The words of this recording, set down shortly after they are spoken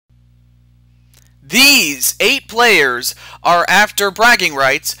These 8 players are after bragging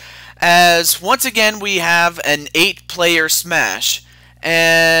rights, as once again we have an 8-player smash.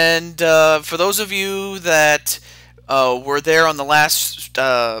 And for those of you that were there on the last,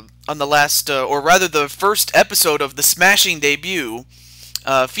 or rather the first episode of the Smashing debut,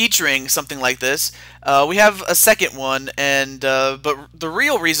 featuring something like this, we have a second one, and but the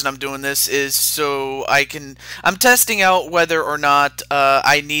real reason I'm doing this is so I'm testing out whether or not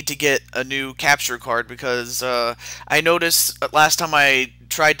I need to get a new capture card, because I noticed last time I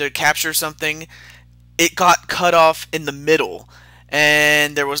tried to capture something, it got cut off in the middle,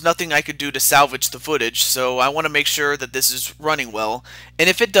 and there was nothing I could do to salvage the footage, so I want to make sure that this is running well, and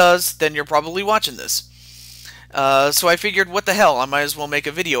if it does, then you're probably watching this. So I figured, what the hell, I might as well make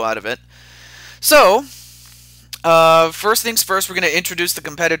a video out of it. So, first things first, we're going to introduce the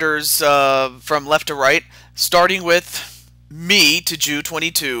competitors from left to right, starting with me to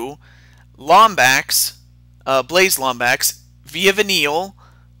Jew22, Lombax, Blaze Lombax, Via Vanille,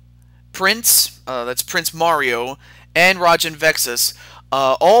 Prince, that's Prince Mario, and Rajan Vexus.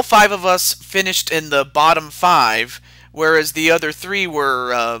 All 5 of us finished in the bottom 5, whereas the other 3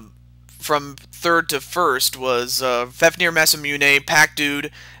 were from 3rd to 1st was Fefnir Masamune, Pac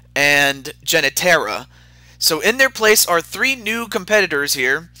Dude, and Genitera. So in their place are 3 new competitors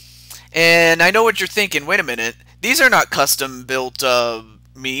here, and I know what you're thinking, wait a minute, these are not custom built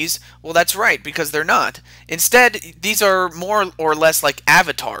Miis. Well, that's right, because they're not. Instead, these are more or less like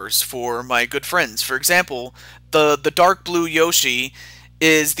avatars for my good friends. For example, the dark blue Yoshi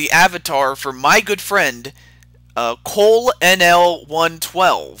is the avatar for my good friend Cole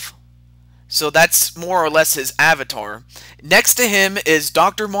NL112. So that's more or less his avatar. Next to him is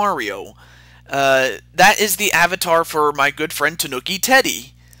Dr. Mario. That is the avatar for my good friend Tanuki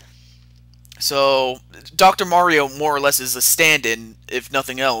Teddy. So Dr. Mario more or less is a stand-in, if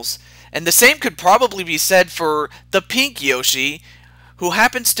nothing else. And the same could probably be said for the pink Yoshi, who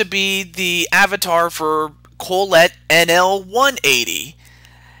happens to be the avatar for Colette NL180.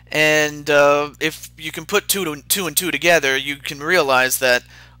 And if you can put two and two together, you can realize that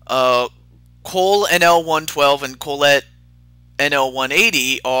Cole NL112 and Colette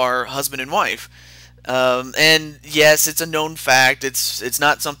NL180 are husband and wife. And yes, it's a known fact. It's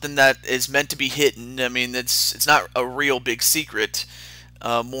not something that is meant to be hidden. I mean, it's not a real big secret,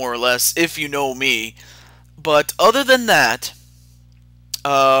 more or less, if you know me. But other than that,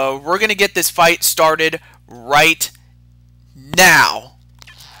 we're gonna get this fight started right now.